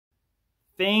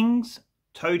things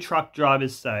tow truck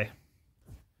drivers say.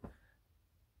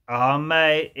 Oh,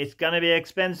 mate, it's going to be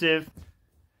expensive.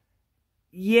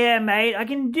 Yeah, mate, I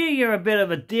can do you a bit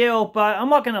of a deal, but I'm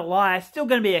not going to lie, it's still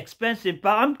going to be expensive,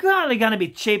 but I'm probably going to be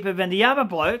cheaper than the other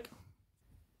bloke.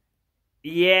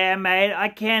 Yeah, mate, I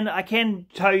can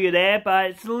tow you there,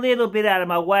 but it's a little bit out of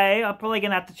my way. I'm probably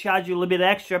going to have to charge you a little bit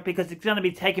extra because it's going to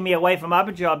be taking me away from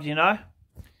other jobs, you know?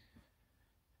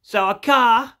 So a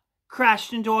car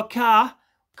crashed into a car,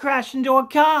 crashed into a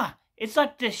car. It's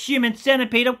like the human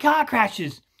centipede of car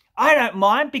crashes. I don't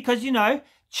mind because, you know,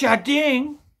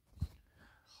 cha-ding.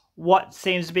 What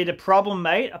seems to be the problem,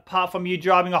 mate, apart from you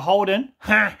driving a Holden?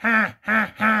 Ha, ha,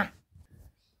 ha, ha.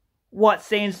 What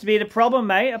seems to be the problem,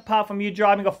 mate, apart from you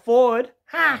driving a Ford?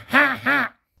 Ha, ha,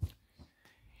 ha.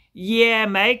 Yeah,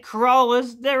 mate,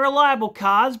 Corollas, they're reliable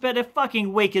cars, but they're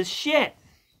fucking weak as shit.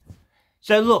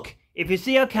 So look, if you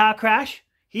see a car crash,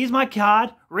 here's my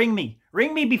card, ring me.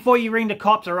 Ring me before you ring the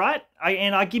cops, alright?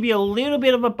 And I give you a little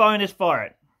bit of a bonus for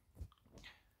it.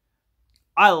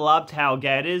 I love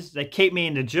tailgaters. They keep me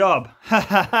in the job.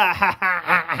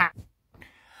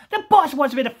 The boss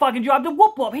wants me to fucking drive the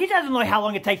whoop whoop. He doesn't know how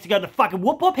long it takes to go to the fucking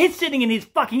whoop whoop. He's sitting in his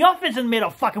fucking office in the middle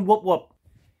of fucking whoop whoop.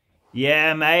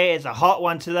 Yeah, mate, it's a hot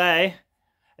one today.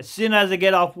 As soon as I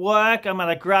get off work, I'm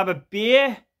gonna grab a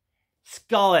beer.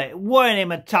 Skull it. Won't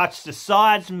even touch the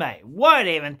sides, mate. Won't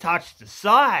even touch the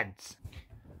sides.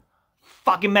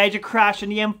 Fucking major crash on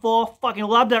the M4. Fucking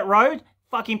love that road.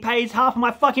 Fucking pays half of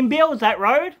my fucking bills, that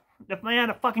road. The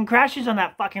amount of fucking crashes on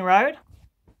that fucking road.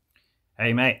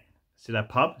 Hey, mate. See that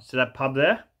pub? See that pub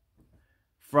there?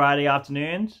 Friday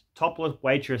afternoons, topless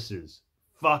waitresses.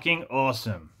 Fucking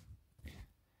awesome.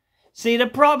 See, the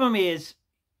problem is,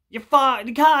 the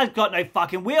car's got no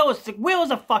fucking wheels. The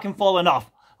wheels are fucking falling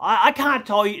off. I can't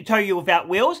tow you without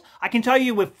wheels. I can tow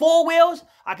you with 4 wheels.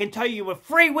 I can tow you with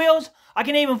 3 wheels. I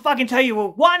can even fucking tow you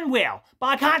with 1 wheel. But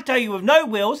I can't tow you with no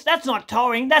wheels. That's not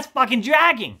towing. That's fucking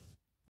dragging.